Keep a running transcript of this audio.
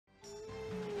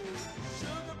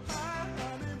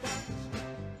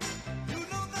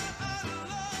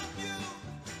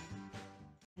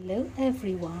Hello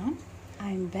everyone,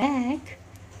 I'm back.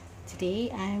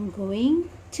 Today I'm going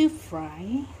to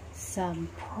fry some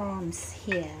prawns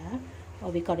here,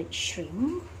 or we call it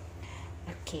shrimp.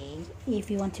 Okay,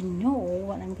 if you want to know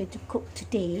what I'm going to cook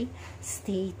today,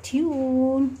 stay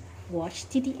tuned, watch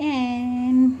to the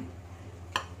end.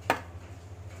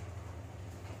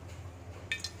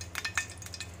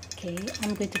 Okay,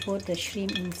 I'm going to put the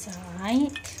shrimp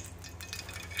inside.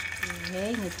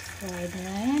 Okay, let's fry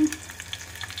them.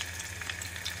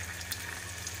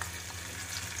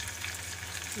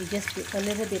 We just put a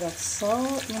little bit of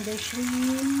salt in the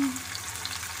shrimp.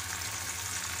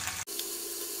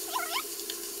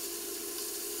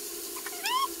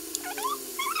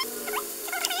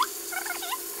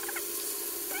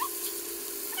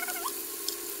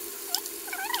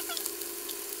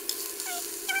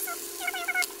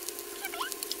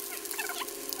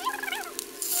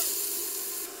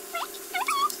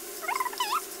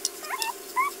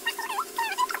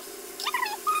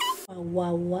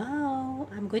 Wow,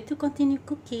 I'm going to continue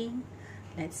cooking.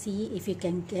 Let's see if you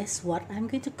can guess what I'm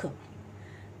going to cook.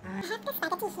 I have the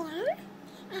spaghetti here.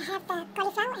 I have the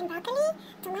cauliflower and broccoli,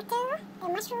 tomato, the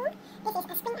mushroom. This is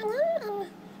a spring onion and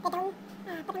the don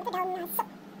soup.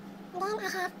 And then I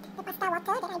have the pasta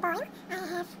water that I boil. I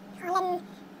have Holland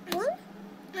onion.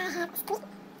 I have squid.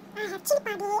 I have chili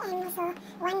powder and also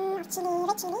one of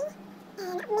red chili,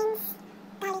 and minced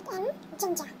garlic and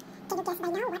ginger. Can you guess by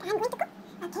now what I'm going to cook?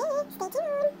 Okay, stay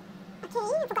tuned. Okay,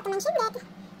 I forgot to mention that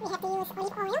we have to use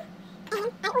olive oil. And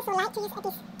I also like to use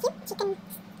this chicken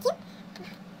cube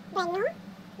brand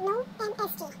no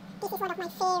MSG. This is one of my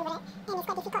favorite, and it's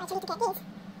quite difficult actually to get this.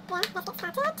 Well, let's get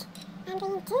started. I'm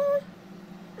going to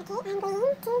put in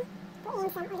some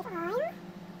olive oil.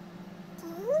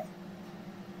 Okay.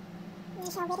 We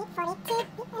shall wait it for it to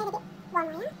be a little bit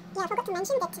warmer. Yeah, I forgot to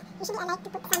mention that usually I like to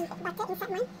put some butter inside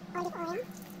my olive oil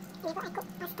whenever I cook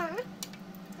pasta.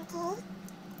 Okay.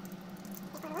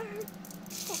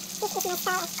 This is my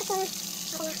style of cooking. I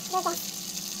don't know, real best.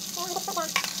 So I'm going to put the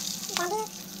garlic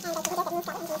and the ginger that moves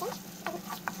out in ginger.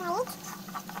 Fry it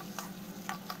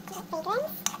to the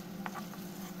fragrance.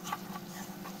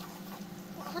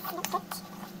 Yes, looks good.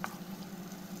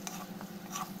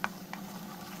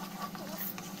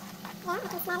 Yeah, I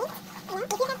can smell it. You know, if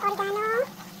you have oregano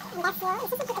and basil, it's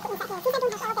just good to put inside here. Since I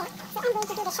don't have all that, so I'm going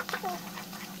to do the shortcut way.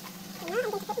 Now I'm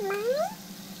going to put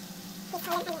this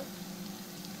Holland onion.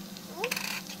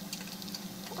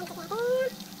 Put them together.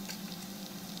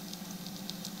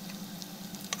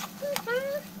 And fry,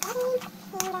 ready,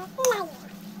 in the olio.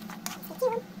 Stay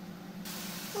tuned.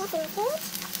 Here's my food.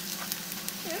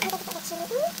 Now I'm going to put the chili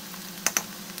in.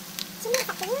 Chili is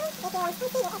up to you. If you want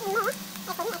spicy, you add in more. As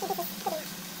for me, I think this is good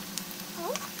enough.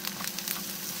 Okay.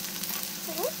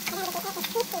 Chili. And I'm going to add the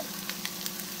squid in.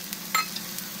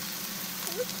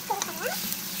 Okay. Put it over.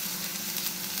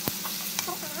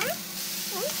 Put it over.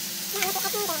 And now I'm going to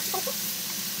add in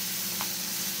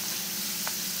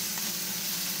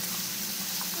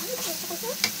the chicken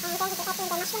cube. I'm going to add in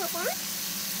the mushroom as well.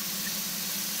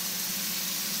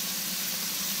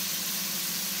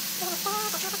 We're going to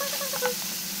stir.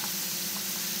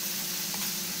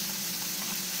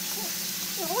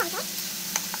 Now we want that.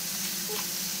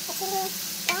 The chili.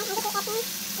 Then I'm going to add in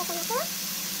the tomato.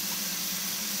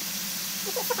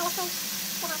 This is so colorful.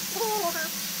 They have green, they have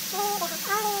red, they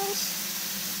have orange.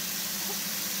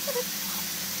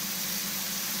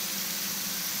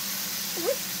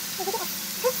 We give it a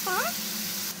good stir.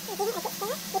 We put a little bit of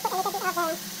the pasta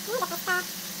water, the one that we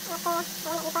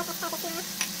boiled pasta just now.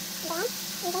 Then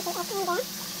we're going to add in the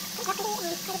broccoli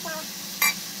and cauliflower.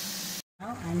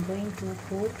 Now I'm going to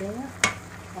put the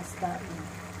pasta in.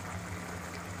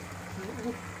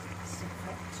 Okay, so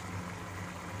hot.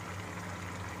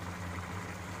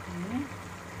 Okay.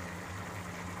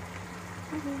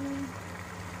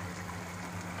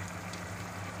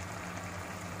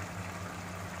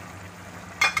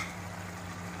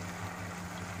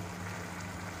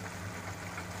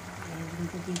 I'm going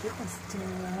to give it a stir.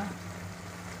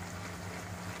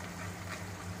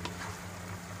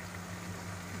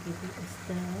 Give it a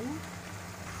stir.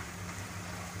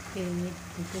 Okay,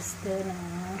 give it a stir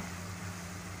now.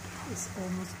 It's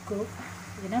almost cooked.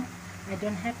 You know, I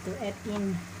don't have to add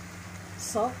in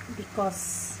salt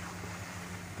because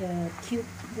the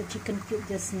chicken cube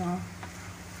just now,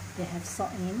 they have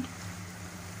salt in,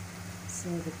 so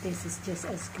the taste is just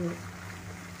as good.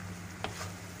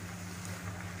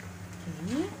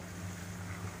 Okay.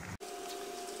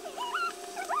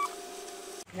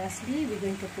 Lastly, we're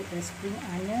going to put the spring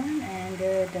onion and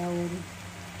the daun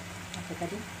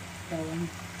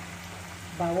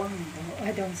bawang,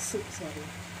 daun soup, sorry.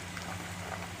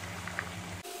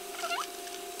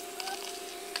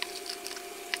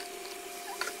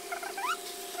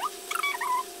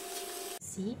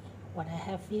 see what I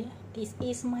have here. This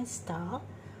is my style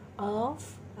of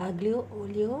Aglio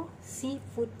olio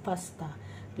seafood pasta.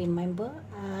 Remember,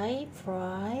 I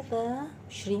fry the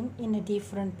shrimp in a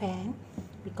different pan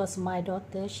because my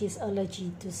daughter, she's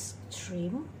allergic to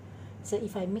shrimp. So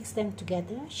if I mix them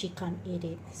together, she can't eat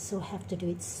it. So have to do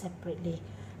it separately.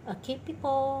 Okay,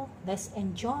 people, let's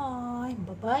enjoy.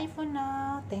 Bye-bye for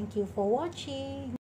now. Thank you for watching.